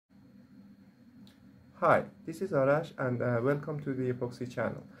Hi, this is Arash and welcome to the Epoxy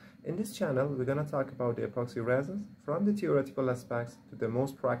channel. In this channel, we're going to talk about the epoxy resins from the theoretical aspects to the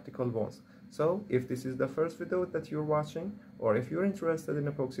most practical ones. So, if this is the first video that you're watching, or if you're interested in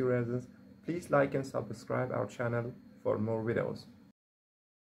epoxy resins, please like and subscribe our channel for more videos.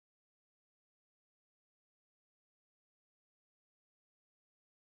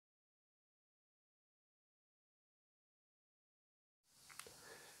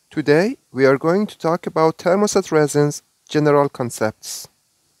 Today, we are going to talk about thermoset resins general concepts.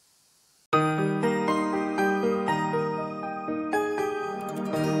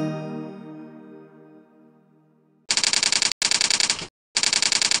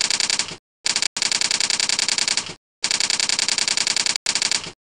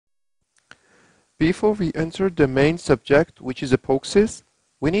 Before we enter the main subject, which is epoxies,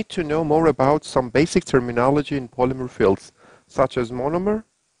 we need to know more about some basic terminology in polymer fields, such as monomer,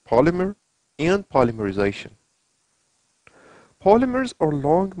 polymer, and polymerization. Polymers are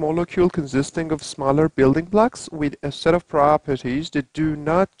long molecules consisting of smaller building blocks with a set of properties that do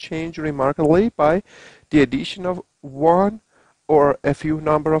not change remarkably by the addition of one or a few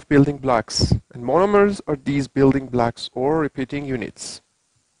number of building blocks. And monomers are these building blocks or repeating units.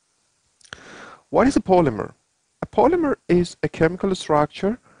 What is a polymer? A polymer is a chemical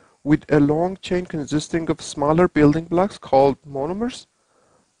structure with a long chain consisting of smaller building blocks called monomers.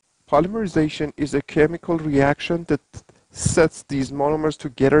 Polymerization is a chemical reaction that sets these monomers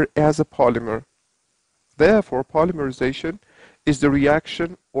together as a polymer. Therefore, polymerization is the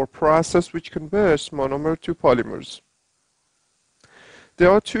reaction or process which converts monomer to polymers.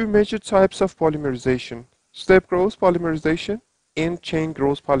 There are two major types of polymerization: step growth polymerization and chain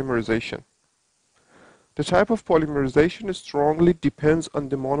growth polymerization. The type of polymerization strongly depends on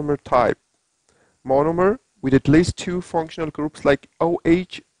the monomer type. Monomer with at least two functional groups like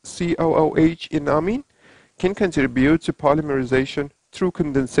OH, COOH in amine can contribute to polymerization through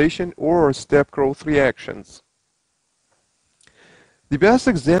condensation or step growth reactions. The best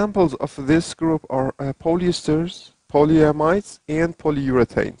examples of this group are polyesters, polyamides, and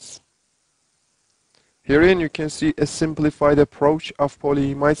polyurethanes. Herein you can see a simplified approach of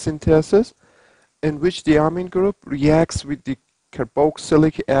polyamide synthesis in which the amine group reacts with the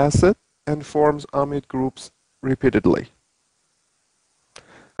carboxylic acid and forms amide groups repeatedly.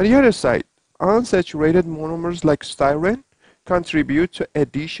 On the other side, unsaturated monomers like styrene contribute to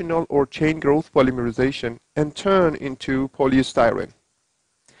additional or chain growth polymerization and turn into polystyrene.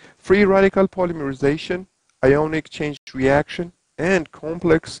 Free radical polymerization, ionic change reaction, and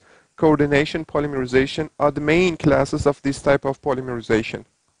complex coordination polymerization are the main classes of this type of polymerization.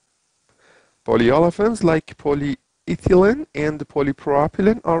 Polyolefins like polyethylene and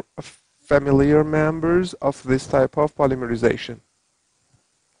polypropylene are familiar members of this type of polymerization.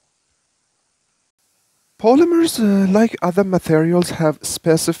 Polymers, like other materials, have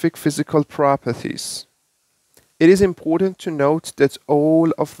specific physical properties. It is important to note that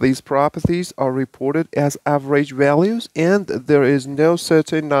all of these properties are reported as average values and there is no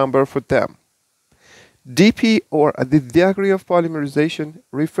certain number for them. dP, or the degree of polymerization,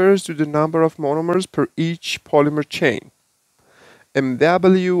 refers to the number of monomers per each polymer chain.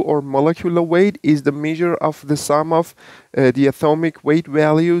 MW, or molecular weight, is the measure of the sum of the atomic weight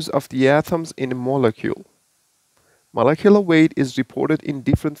values of the atoms in a molecule. Molecular weight is reported in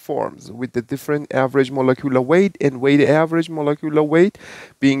different forms, with the different average molecular weight and weighted average molecular weight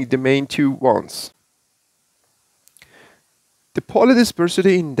being the main two ones. The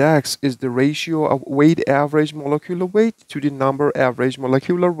polydispersity index is the ratio of weighted average molecular weight to the number average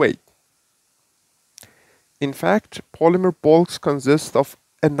molecular weight. In fact, polymer bulks consist of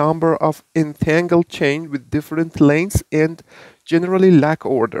a number of entangled chains with different lengths and generally lack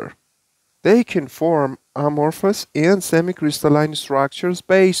order. They can form amorphous and semi-crystalline structures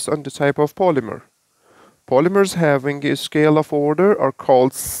based on the type of polymer. Polymers having a scale of order are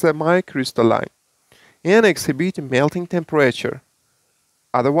called semi-crystalline and exhibit a melting temperature.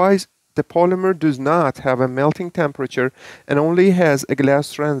 Otherwise, the polymer does not have a melting temperature and only has a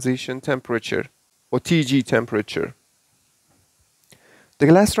glass transition temperature, or TG temperature. The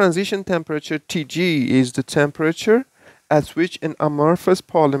glass transition temperature, TG, is the temperature at which an amorphous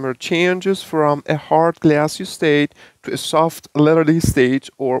polymer changes from a hard glassy state to a soft leathery state,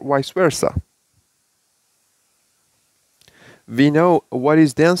 or vice versa. We know what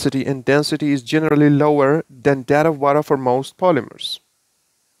is density, and density is generally lower than that of water for most polymers.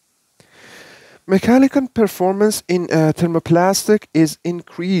 Mechanical performance in thermoplastic is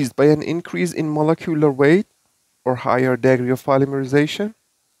increased by an increase in molecular weight, or higher degree of polymerization,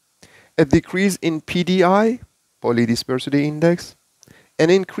 a decrease in PDI, polydispersity index, an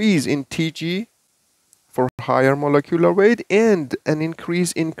increase in TG, for higher molecular weight and an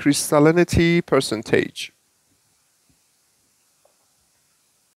increase in crystallinity percentage.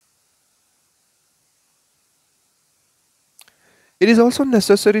 It is also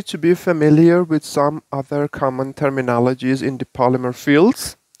necessary to be familiar with some other common terminologies in the polymer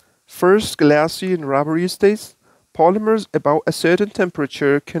fields. First, glassy and rubbery states. Polymers above a certain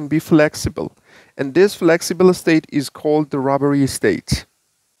temperature can be flexible, and this flexible state is called the rubbery state.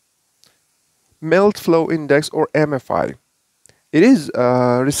 Melt flow index, or MFI. It is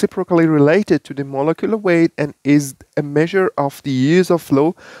reciprocally related to the molecular weight and is a measure of the years of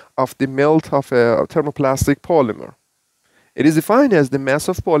flow of the melt of a thermoplastic polymer. It is defined as the mass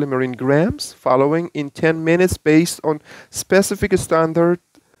of polymer in grams following in 10 minutes based on specific standard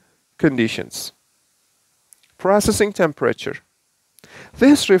conditions. Processing temperature.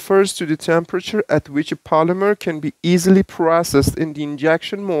 This refers to the temperature at which a polymer can be easily processed in the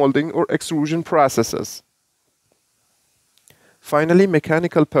injection molding or extrusion processes. Finally,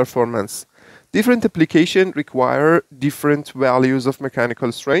 mechanical performance. Different applications require different values of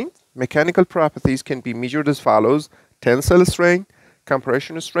mechanical strength. Mechanical properties can be measured as follows: tensile strength,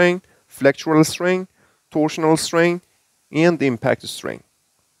 compression strength, flexural strength, torsional strength, and impact strength.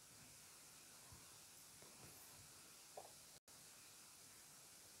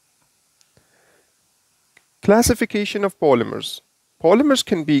 Classification of polymers. Polymers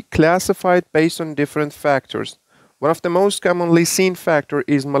can be classified based on different factors. One of the most commonly seen factors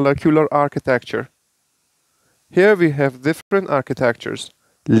is molecular architecture. Here we have different architectures: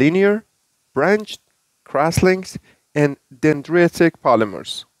 linear, branched, crosslinks, and dendritic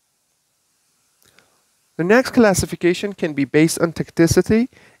polymers. The next classification can be based on tacticity,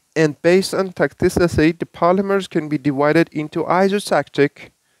 and based on tacticity, the polymers can be divided into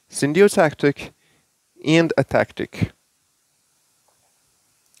isotactic, syndiotactic, and atactic.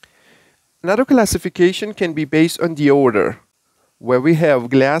 Another classification can be based on the order, where we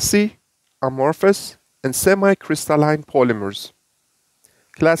have glassy, amorphous, and semi-crystalline polymers.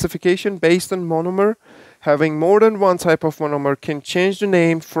 Classification based on monomer. Having more than one type of monomer can change the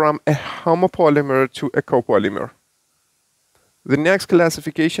name from a homopolymer to a copolymer. The next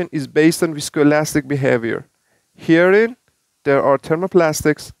classification is based on viscoelastic behavior. Herein, there are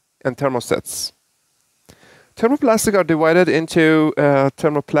thermoplastics and thermosets. Thermoplastics are divided into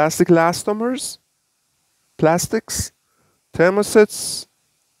thermoplastic elastomers, plastics. Thermosets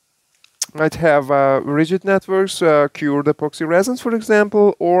might have rigid networks, cured epoxy resins, for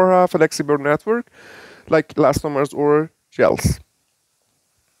example, or a flexible network like elastomers or gels.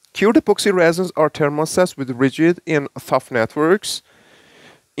 Cured epoxy resins are thermosets with rigid and tough networks.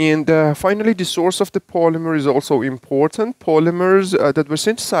 And finally, the source of the polymer is also important. Polymers that were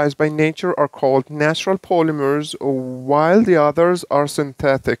synthesized by nature are called natural polymers, while the others are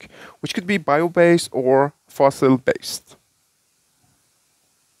synthetic, which could be bio-based or fossil-based.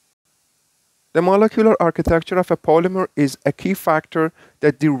 The molecular architecture of a polymer is a key factor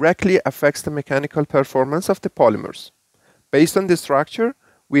that directly affects the mechanical performance of the polymers. Based on the structure,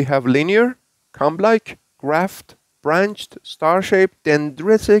 we have linear, comb-like, graft, branched, star-shaped,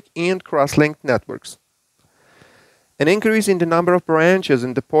 dendritic, and cross-linked networks. An increase in the number of branches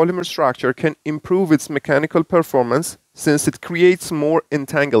in the polymer structure can improve its mechanical performance since it creates more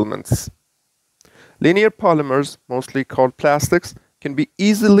entanglements. Linear polymers, mostly called plastics, can be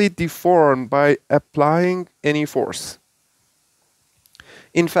easily deformed by applying any force.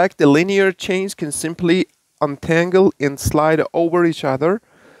 In fact, the linear chains can simply untangle and slide over each other,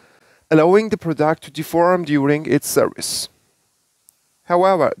 allowing the product to deform during its service.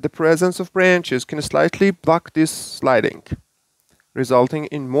 However, the presence of branches can slightly block this sliding, resulting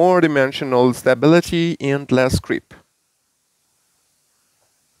in more dimensional stability and less creep.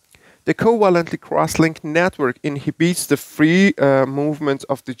 The covalently cross-linked network inhibits the free movement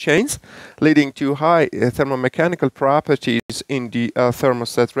of the chains, leading to high thermomechanical properties in the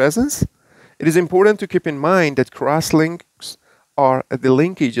thermoset resins. It is important to keep in mind that cross-links are the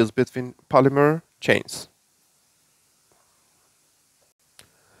linkages between polymer chains.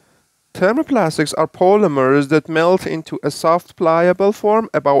 Thermoplastics are polymers that melt into a soft, pliable form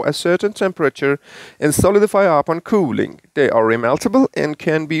above a certain temperature and solidify upon cooling. They are remeltable and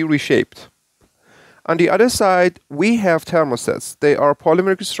can be reshaped. On the other side, we have thermosets. They are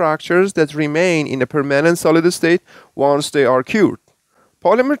polymeric structures that remain in a permanent solid state once they are cured.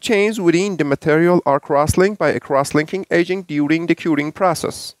 Polymer chains within the material are cross-linked by a cross-linking agent during the curing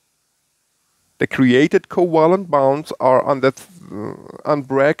process. The created covalent bonds are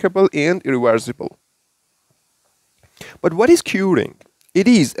unbreakable and irreversible. But what is curing? It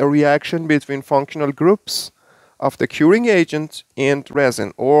is a reaction between functional groups of the curing agent and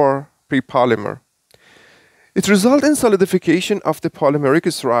resin or prepolymer. It results in solidification of the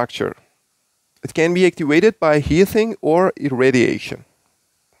polymeric structure. It can be activated by heating or irradiation.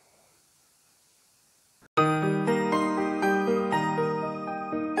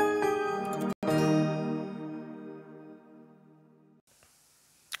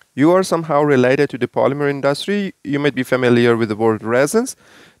 You are somehow related to the polymer industry. You might be familiar with the word resins.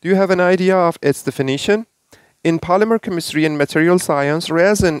 Do you have an idea of its definition? In polymer chemistry and material science,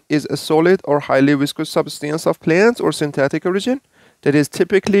 resin is a solid or highly viscous substance of plant or synthetic origin that is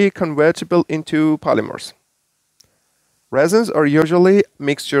typically convertible into polymers. Resins are usually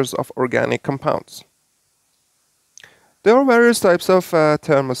mixtures of organic compounds. There are various types of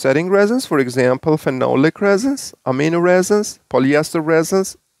thermosetting resins, for example, phenolic resins, amino resins, polyester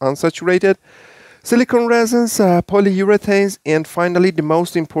resins, unsaturated, silicone resins, polyurethanes, and finally the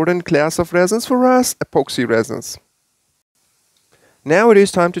most important class of resins for us, epoxy resins. Now it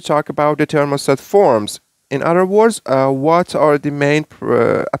is time to talk about the thermoset forms. In other words, what are the main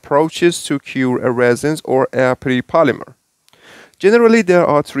approaches to cure a resin or a pre-polymer? Generally, there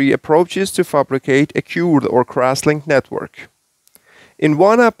are three approaches to fabricate a cured or cross-linked network. In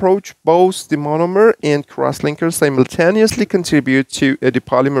one approach, both the monomer and crosslinker simultaneously contribute to a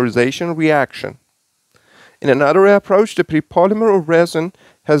depolymerization reaction. In another approach, the pre-polymer or resin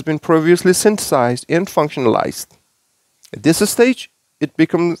has been previously synthesized and functionalized. At this stage, it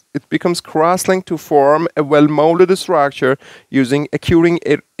becomes cross-linked to form a well-molded structure using a curing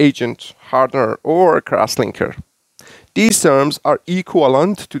agent, hardener, or crosslinker. These terms are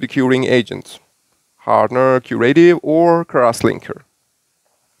equivalent to the curing agent, hardener, curative, or crosslinker.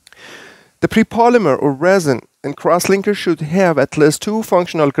 The prepolymer or resin and crosslinker should have at least two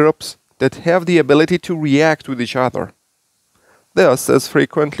functional groups that have the ability to react with each other. This is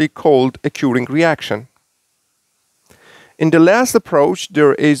frequently called a curing reaction. In the last approach,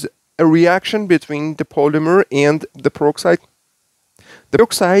 there is a reaction between the polymer and the peroxide. The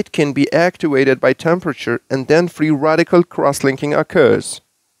peroxide can be activated by temperature and then free radical crosslinking occurs.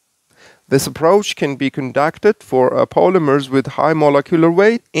 This approach can be conducted for polymers with high molecular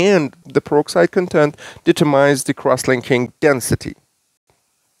weight, and the peroxide content determines the crosslinking density.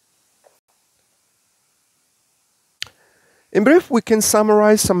 In brief, we can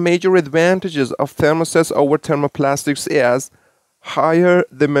summarize some major advantages of thermosets over thermoplastics as higher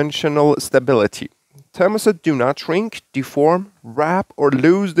dimensional stability. Thermosets do not shrink, deform, wrap, or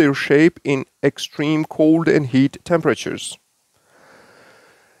lose their shape in extreme cold and heat temperatures.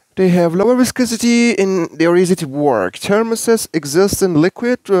 They have lower viscosity and they are easy to work. Thermosets exist in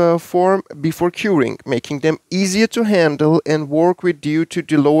liquid form before curing, making them easier to handle and work with due to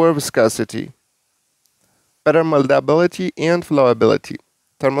the lower viscosity. Better moldability and flowability.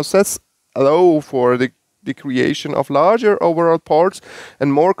 Thermosets allow for the creation of larger overall parts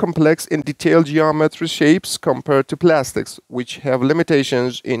and more complex and detailed geometry shapes compared to plastics, which have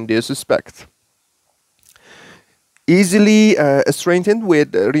limitations in this respect. Easily strengthened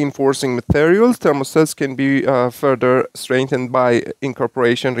with reinforcing materials, thermosets can be further strengthened by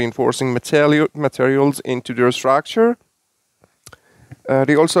incorporation reinforcing materials into their structure.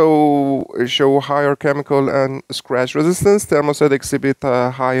 They also show higher chemical and scratch resistance. Thermosets exhibit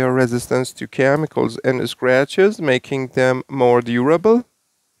higher resistance to chemicals and scratches, making them more durable.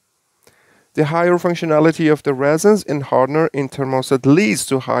 The higher functionality of the resins and hardener in thermoset leads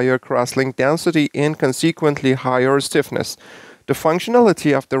to higher crosslink density and consequently higher stiffness. The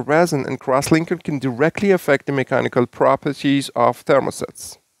functionality of the resin and crosslinker can directly affect the mechanical properties of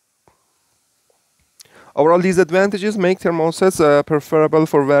thermosets. Overall, these advantages make thermosets preferable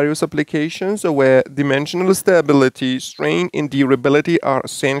for various applications where dimensional stability, strain, and durability are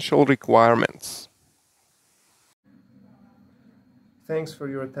essential requirements. Thanks for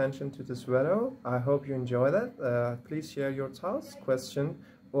your attention to this video. I hope you enjoyed it. Please share your thoughts, questions,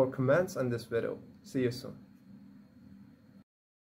 or comments on this video. See you soon.